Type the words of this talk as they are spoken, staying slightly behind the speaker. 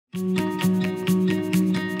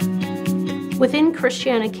Within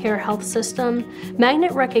Christiana Care Health System,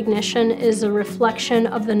 magnet recognition is a reflection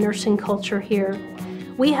of the nursing culture here.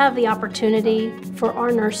 We have the opportunity for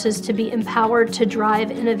our nurses to be empowered to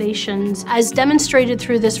drive innovations, as demonstrated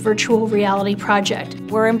through this virtual reality project.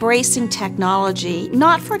 We're embracing technology,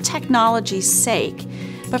 not for technology's sake,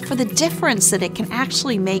 but for the difference that it can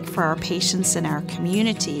actually make for our patients and our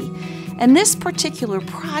community. And this particular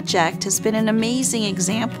project has been an amazing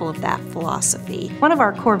example of that philosophy. One of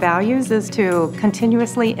our core values is to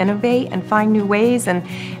continuously innovate and find new ways,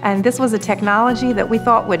 and this was a technology that we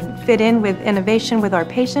thought would fit in with innovation with our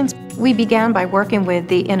patients. We began by working with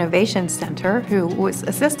the Innovation Center, who was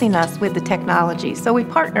assisting us with the technology, so we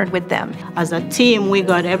partnered with them. As a team, we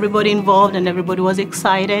got everybody involved and everybody was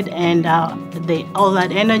excited, and all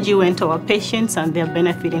that energy went to our patients, and they're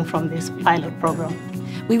benefiting from this pilot program.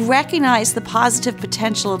 We recognize the positive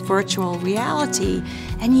potential of virtual reality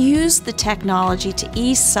and use the technology to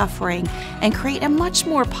ease suffering and create a much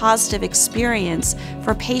more positive experience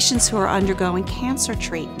for patients who are undergoing cancer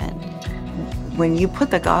treatment. When you put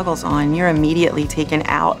the goggles on, you're immediately taken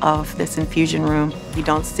out of this infusion room. You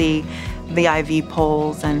don't see the IV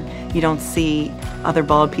poles, and you don't see other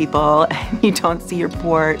bald people, and you don't see your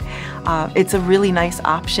port. It's a really nice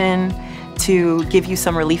option to give you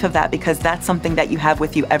some relief of that, because that's something that you have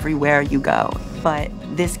with you everywhere you go. But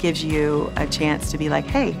this gives you a chance to be like,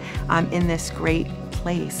 hey, I'm in this great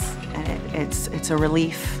place, and it's a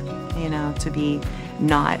relief, you know, to be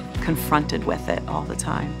not confronted with it all the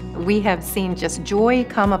time. We have seen just joy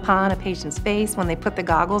come upon a patient's face when they put the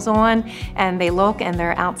goggles on and they look and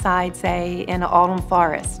they're outside, say, in an autumn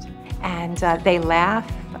forest, and they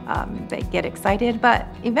laugh. They get excited, but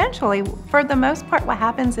eventually, for the most part, what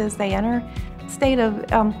happens is they enter a state of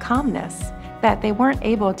calmness that they weren't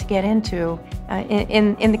able to get into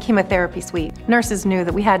in the chemotherapy suite. Nurses knew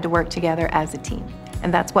that we had to work together as a team,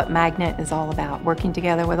 and that's what Magnet is all about, working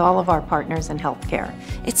together with all of our partners in healthcare.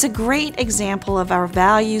 It's a great example of our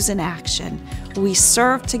values in action. We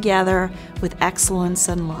serve together with excellence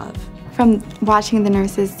and love. From watching the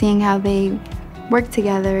nurses, seeing how they work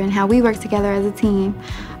together and how we work together as a team,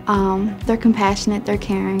 they're compassionate, they're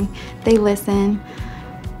caring, they listen.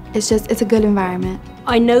 It's a good environment.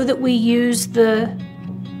 I know that we use the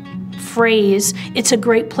phrase, it's a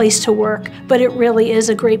great place to work, but it really is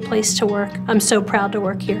a great place to work. I'm so proud to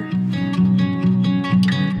work here.